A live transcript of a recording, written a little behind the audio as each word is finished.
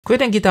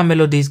Creating guitar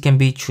melodies can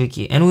be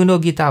tricky, and we know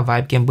guitar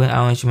vibe can bring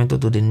our instrumental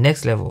to the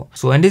next level.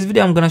 So in this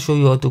video, I'm gonna show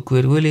you how to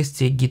create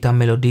realistic guitar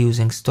melody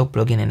using stock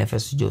plugin in FL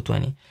Studio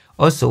 20.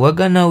 Also, we're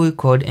gonna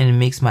record and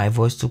mix my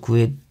voice to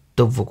create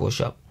the vocal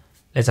shop.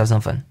 Let's have some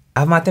fun.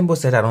 I have my tempo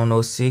set at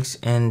 106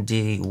 and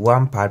the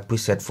one part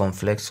preset from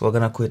Flex. We're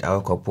gonna create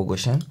our chord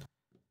progression.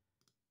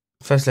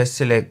 First, let's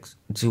select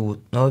the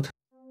root node.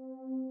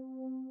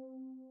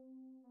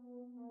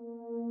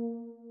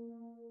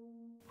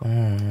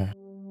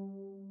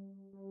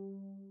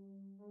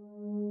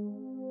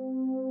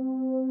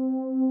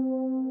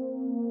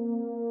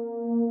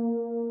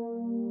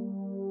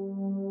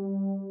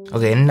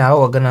 Okay, now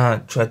we're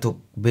gonna try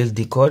to build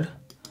the chord.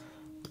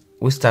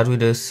 We start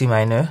with a C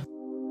minor.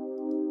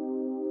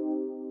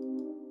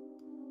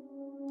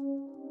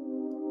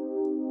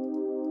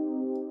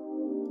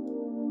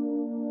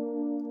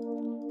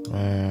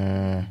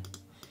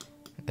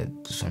 Let's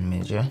do some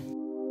major.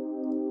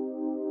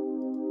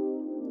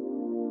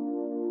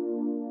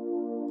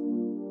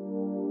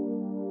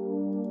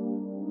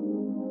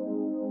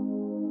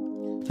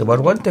 Okay,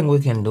 but one thing we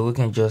can do, we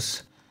can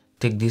just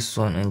take this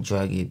one and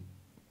drag it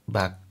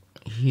back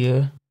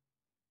here,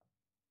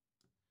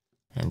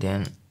 and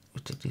then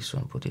we take this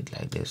one, put it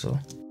like this. So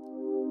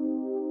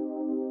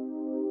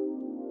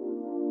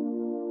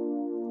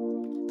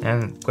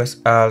and press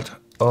Alt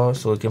or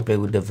so we can play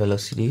with the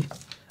velocity.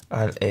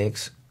 Alt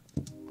X,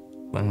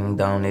 bring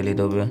down a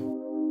little bit.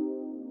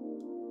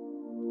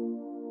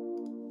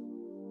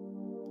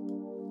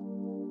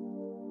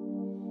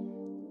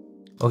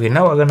 Okay,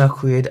 now we're gonna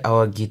create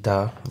our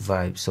guitar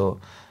vibe.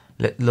 So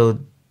let's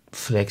load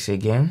Flex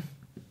again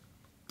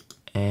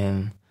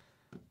and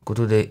go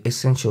to the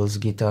Essentials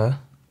guitar,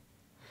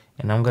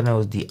 and I'm gonna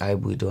use the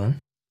hybrid one.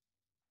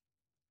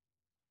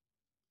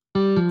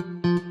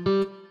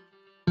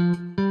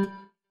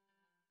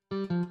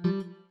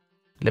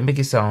 Let's make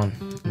it sound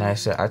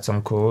nicer, add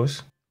some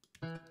chorus.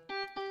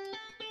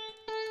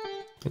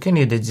 You can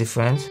hear the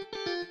difference.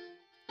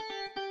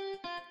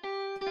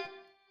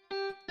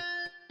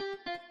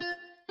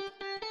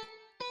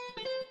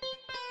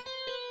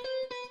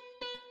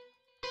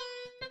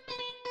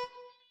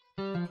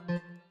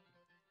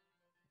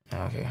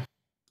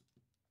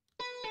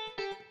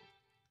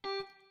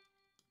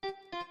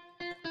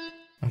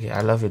 Okay,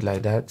 I love it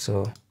like that.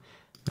 So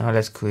now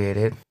let's create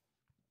it.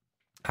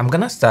 I'm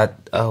gonna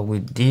start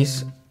with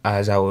this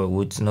as our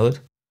roots node.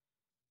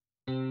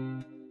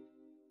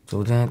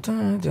 So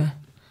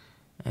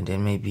and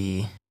then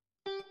maybe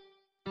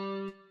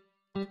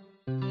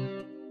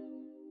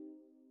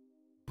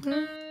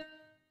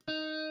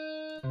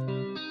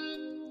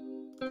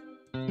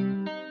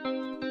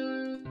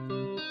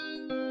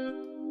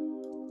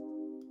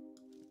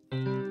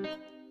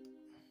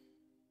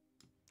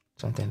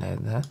something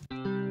like that.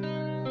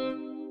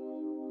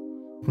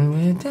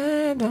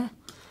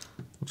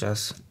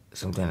 Just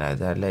something like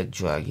that. Let's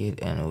drag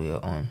it, and we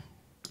are on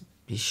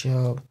B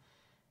sharp,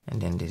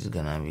 and then this is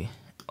gonna be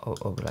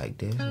up like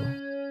this,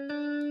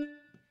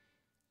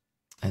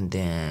 and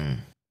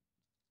then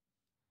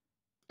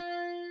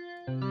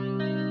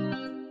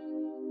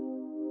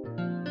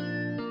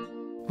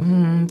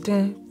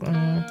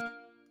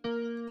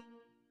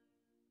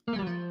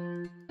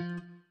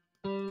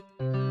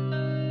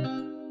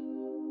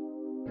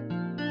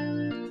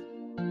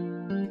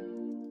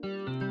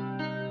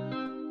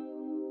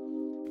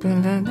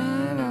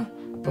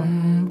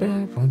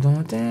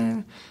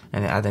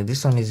and I think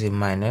this one is a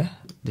minor.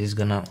 This is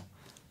gonna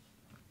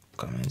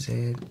come and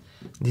say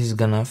this is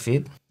gonna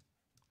fit,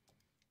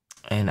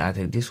 and I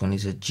think this one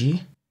is a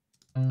G.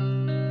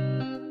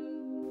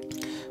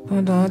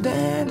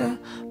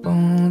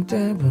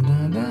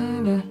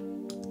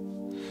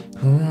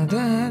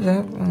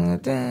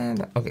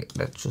 Okay,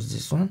 let's choose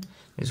this one.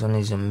 This one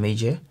is a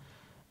major,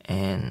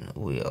 and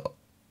we are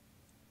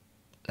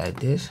like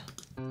this.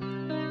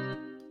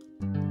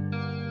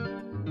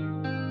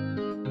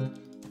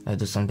 I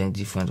do something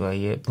different right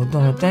here.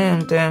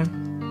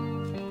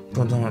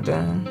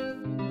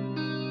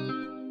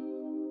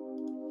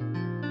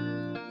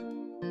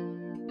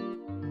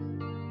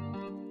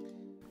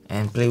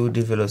 And play with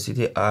the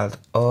velocity, Alt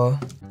or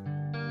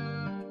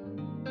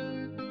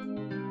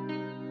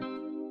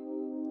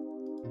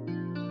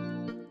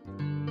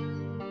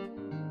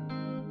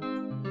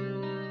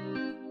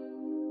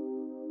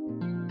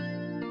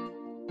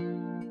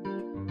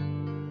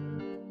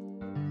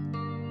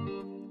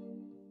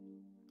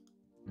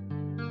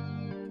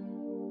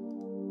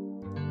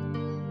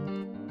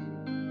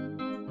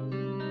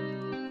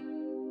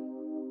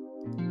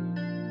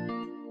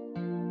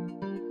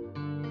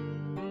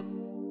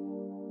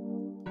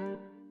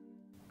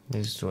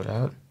let's sort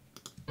out.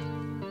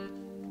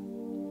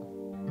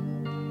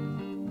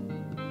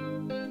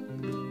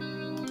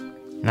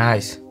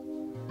 Nice.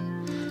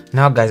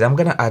 Now guys, I'm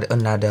gonna add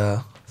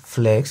another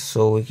flex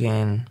so we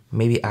can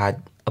maybe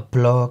add a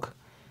plug.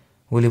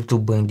 We'll have to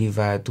bring the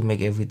vibe to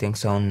make everything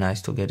sound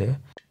nice together.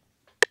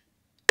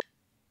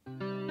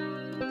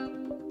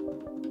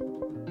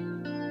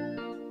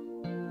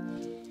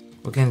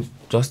 We can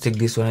just take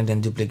this one and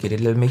then duplicate it.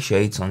 Let's make sure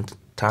it's on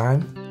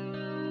time.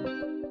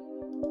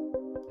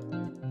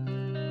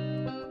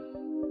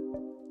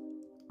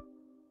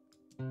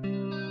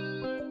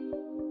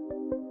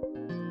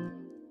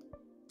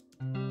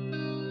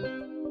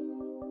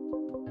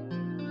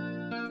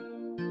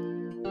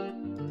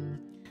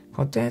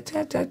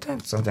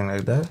 Something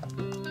like that.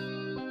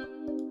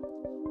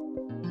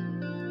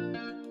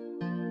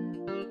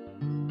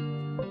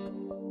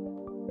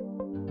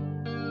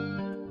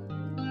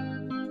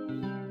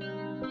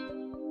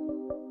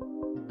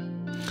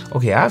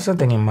 Okay, I have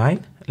something in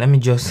mind. Let me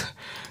just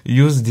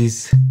use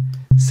this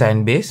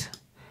sine bass.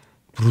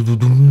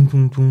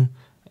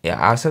 Yeah,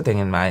 I have something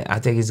in mind. I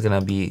think it's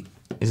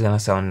gonna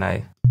sound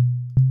nice.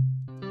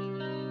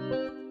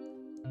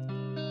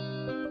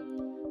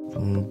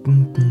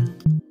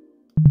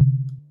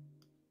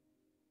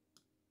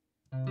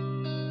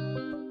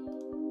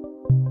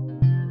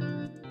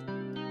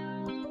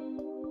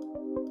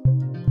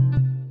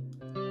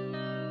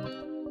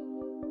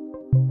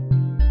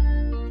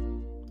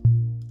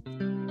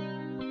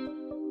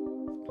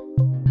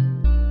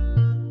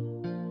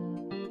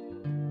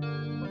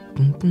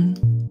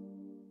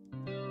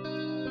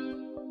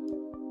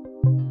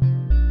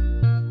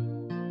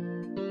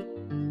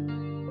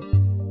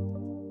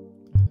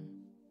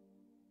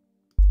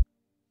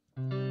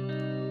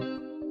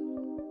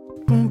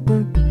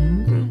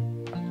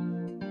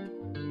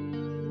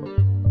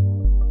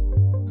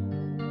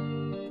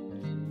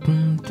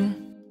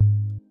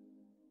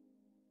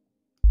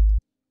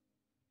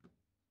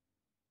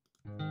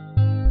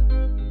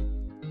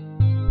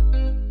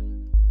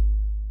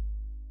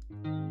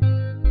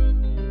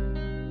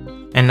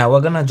 And now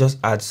we're gonna just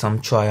add some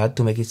triad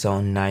to make it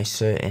sound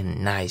nicer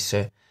and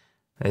nicer.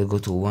 Let's go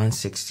to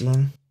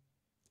 116,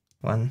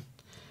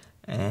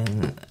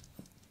 and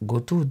go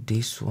to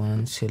this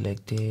one,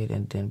 select it,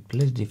 and then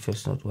place the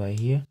first note right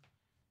here,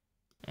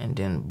 and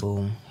then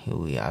boom, here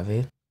we have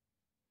it.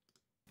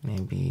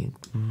 Maybe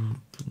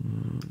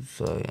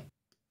sorry,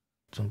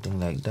 something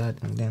like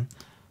that, and then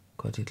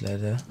cut it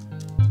like that.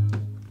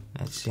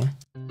 Let's see.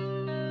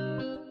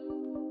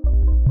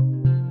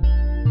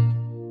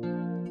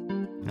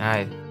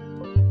 Nice.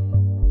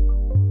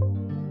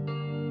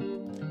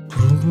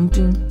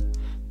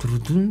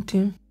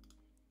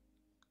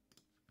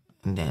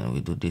 And then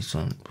we do this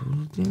one.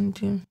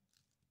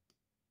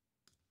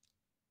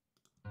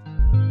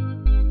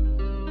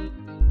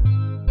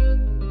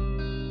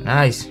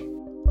 Nice.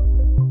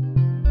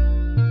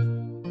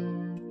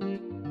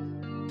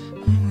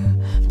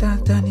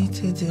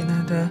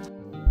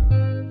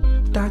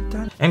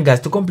 And guys,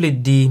 to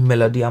complete the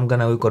melody, I'm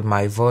gonna record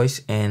my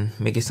voice and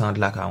make it sound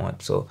like I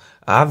want. So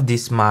I have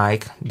this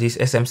mic, this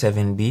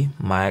SM7B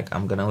mic.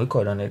 I'm gonna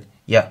record on it.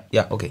 Yeah,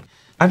 okay.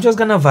 I'm just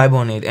gonna vibe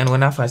on it, and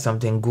when I find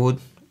something good,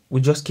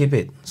 we just keep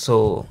it.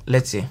 So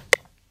let's see.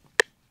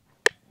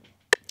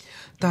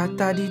 Add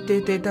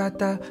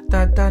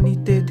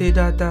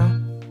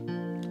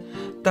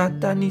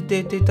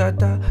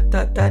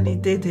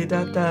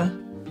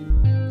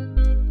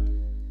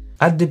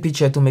the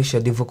picture to make sure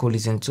the vocal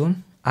is in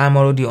tune. I'm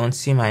already on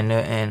C minor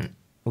and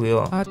we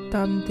are.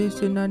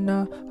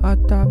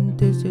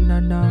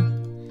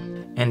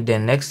 And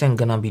then next thing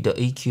gonna be the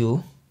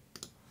EQ.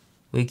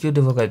 We EQ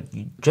the vocal.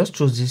 Just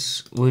choose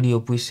this radio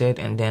preset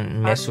and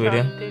then mess with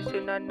it.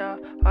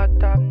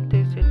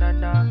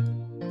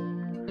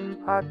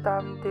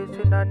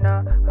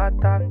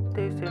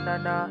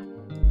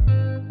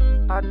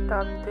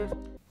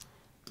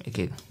 Make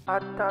it.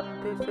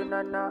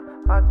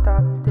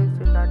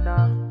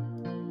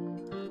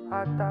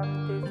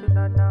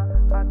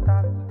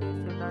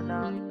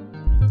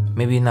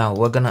 Maybe now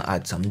we're gonna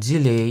add some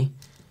delay.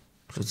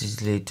 Put this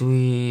delay to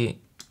it,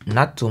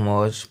 not too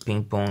much,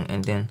 ping pong,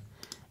 and then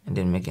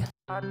make it.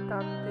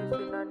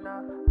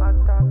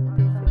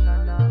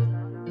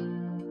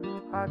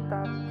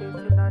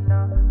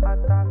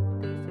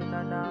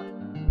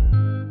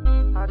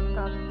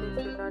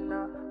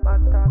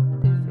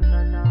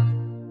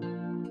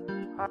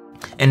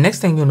 And next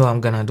thing you know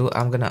I'm gonna do,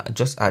 I'm gonna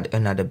just add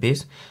another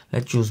bass.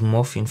 Let's choose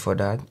morphine for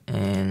that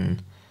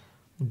and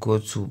go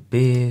to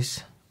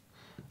bass.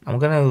 I'm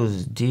gonna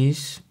use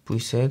this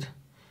preset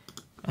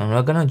and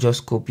we're gonna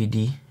just copy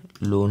the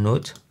low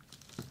note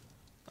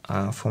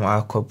from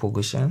our chord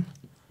progression.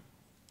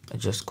 I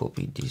just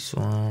copy this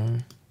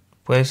one,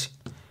 press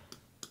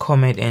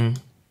Command and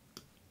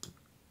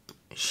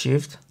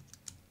Shift.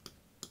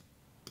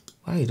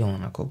 Why you don't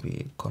wanna copy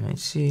it? Command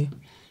C.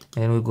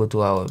 And then we go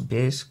to our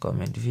bass,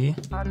 Command V.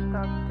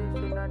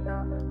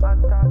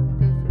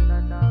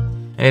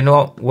 And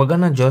now we're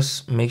gonna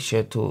just make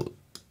sure to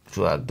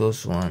drag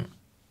those one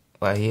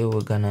right here.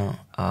 We're gonna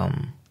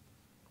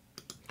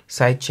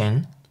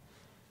sidechain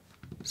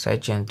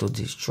to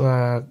this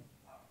track,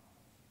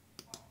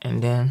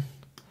 and then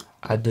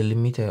add the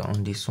limiter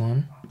on this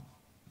one,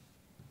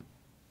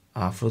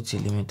 floaty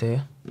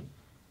limiter.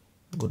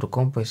 Go to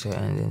compressor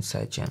and then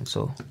sidechain.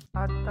 So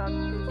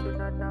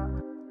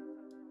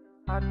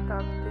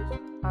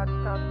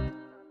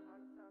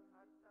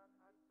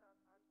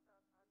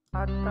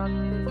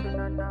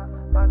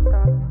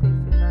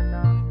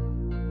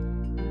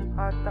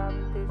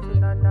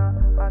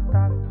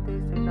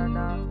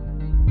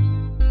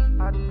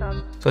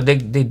So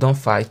they don't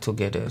fight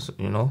together, so,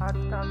 you know.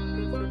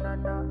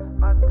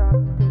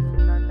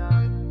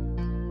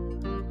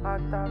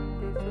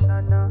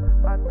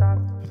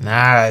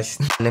 Nice.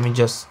 Let me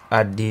just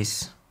add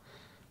this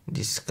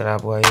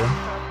scrap wire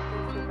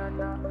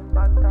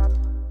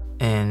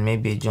and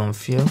maybe a drum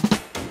fill.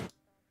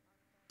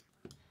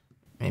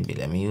 Maybe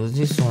let me use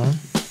this one,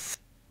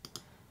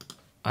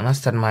 and I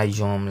start my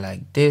drum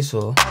like this.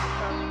 So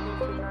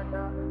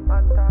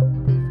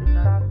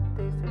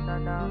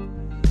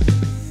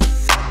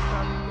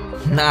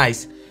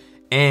nice.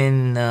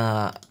 And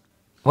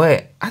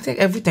well, I think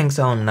everything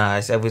sounds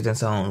nice, everything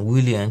sounds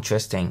really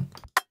interesting.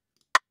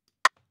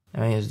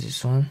 Let me use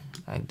this one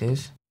like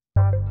this.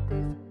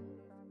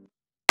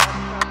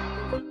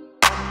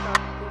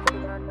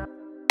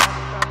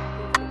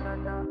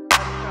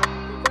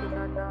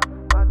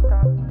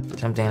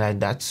 Something like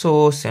that.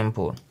 So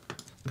simple,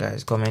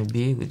 guys. Comment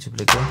B with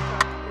duplicate,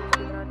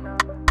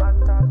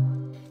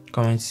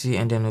 comment C,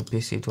 and then we'll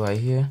paste it right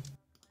here.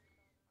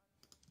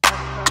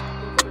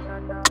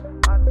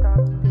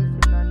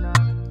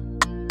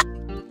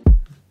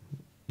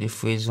 The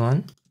freeze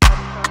one.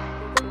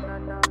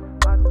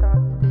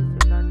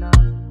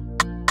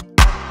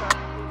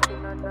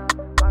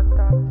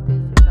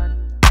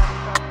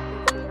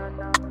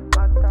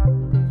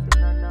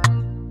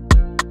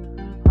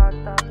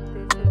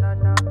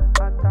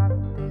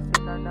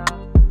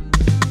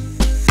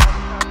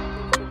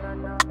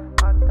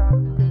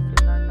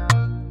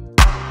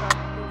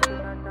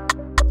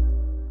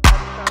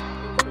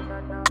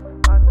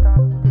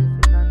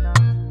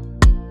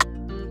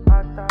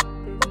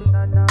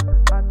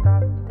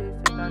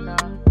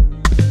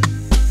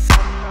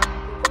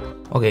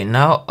 Okay,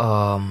 now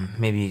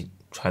maybe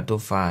try to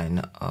find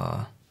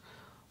a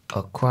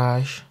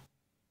crash.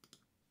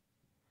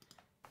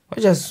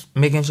 We're just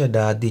making sure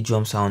that the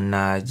drum sound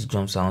nice, the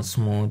drum sound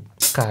smooth.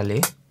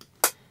 Ckay,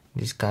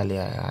 this ckay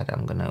I had,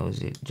 I'm gonna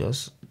use it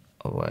just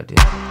over there.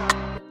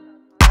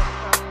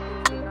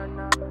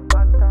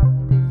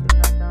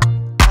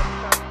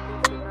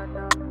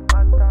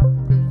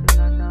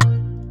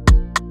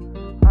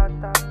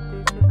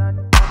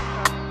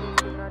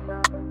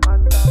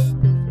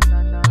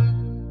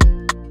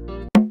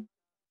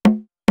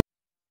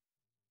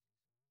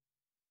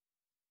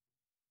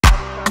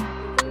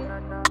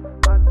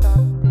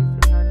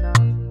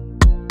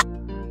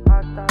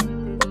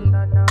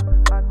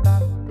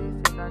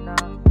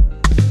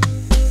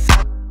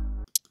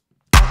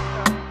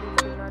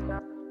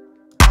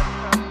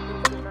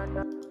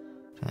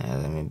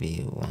 Let me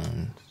be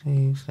 1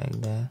 6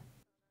 like that.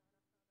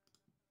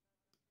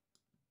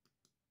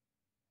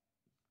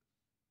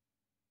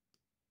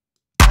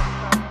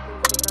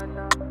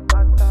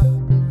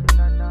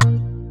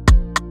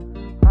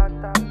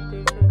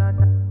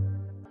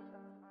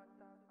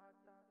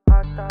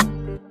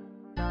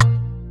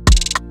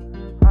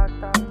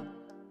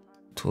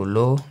 Too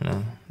low?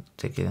 No,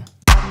 take it.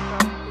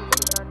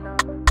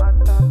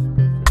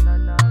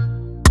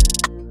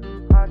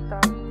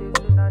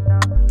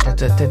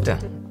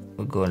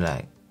 We go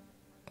like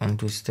 1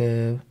 2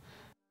 step.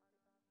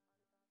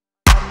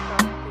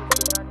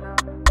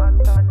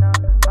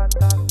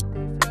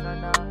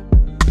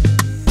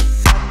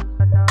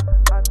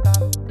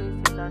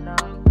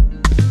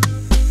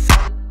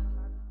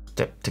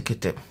 Step, take a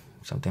step,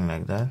 something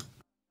like that.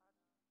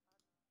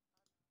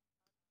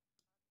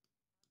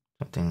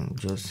 Something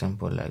just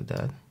simple like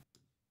that.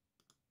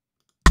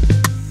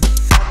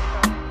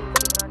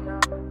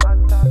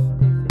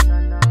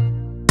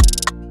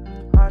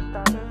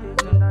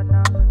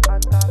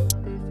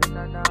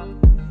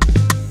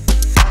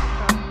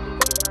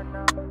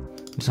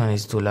 This one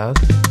is too loud.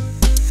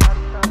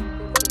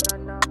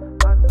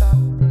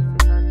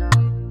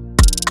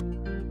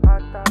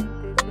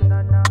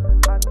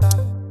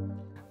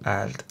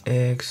 Alt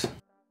X.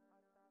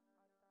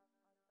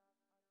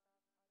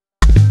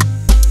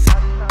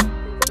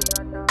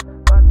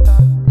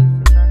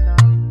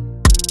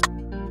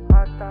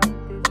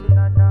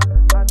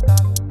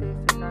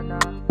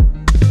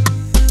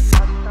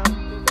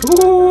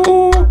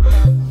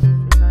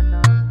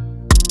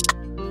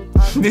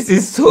 This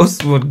is so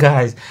smooth,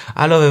 guys.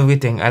 I love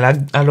everything. I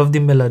love the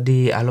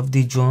melody, I love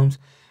the drums,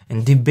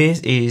 and the bass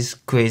is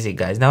crazy,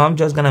 guys. Now I'm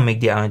just gonna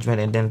make the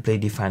arrangement and then play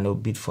the final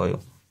beat for you.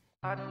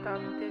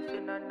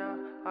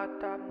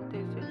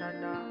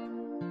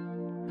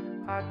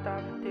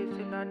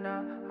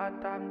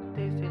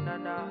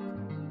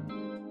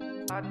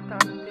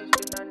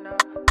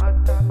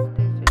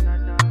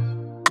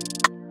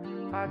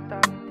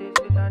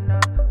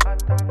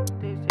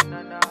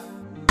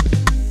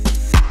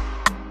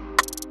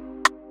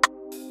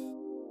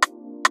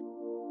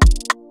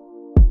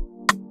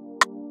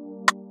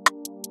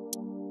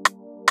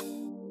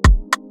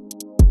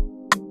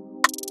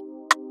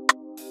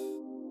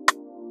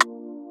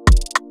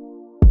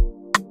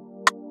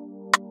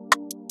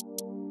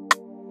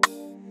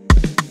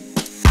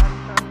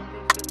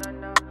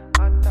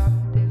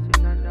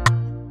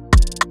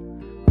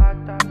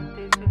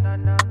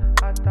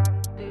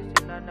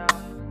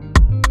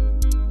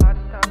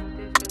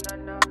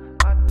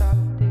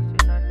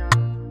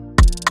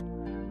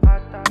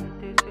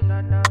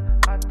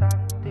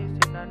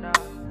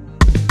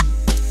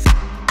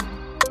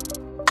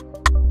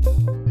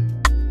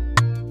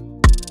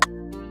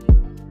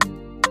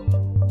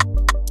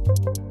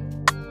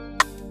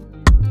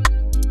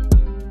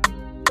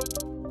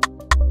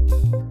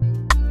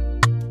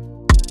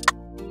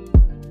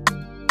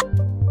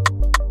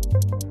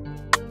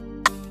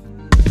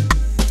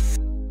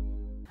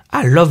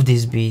 I love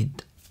this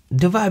beat.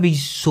 The vibe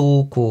is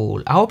so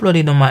cool. I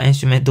uploaded it on my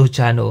instrumental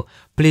channel.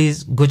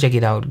 Please go check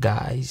it out,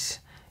 guys.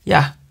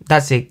 Yeah,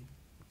 that's it.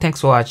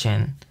 Thanks for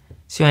watching.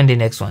 See you in the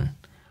next one.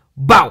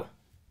 Bow!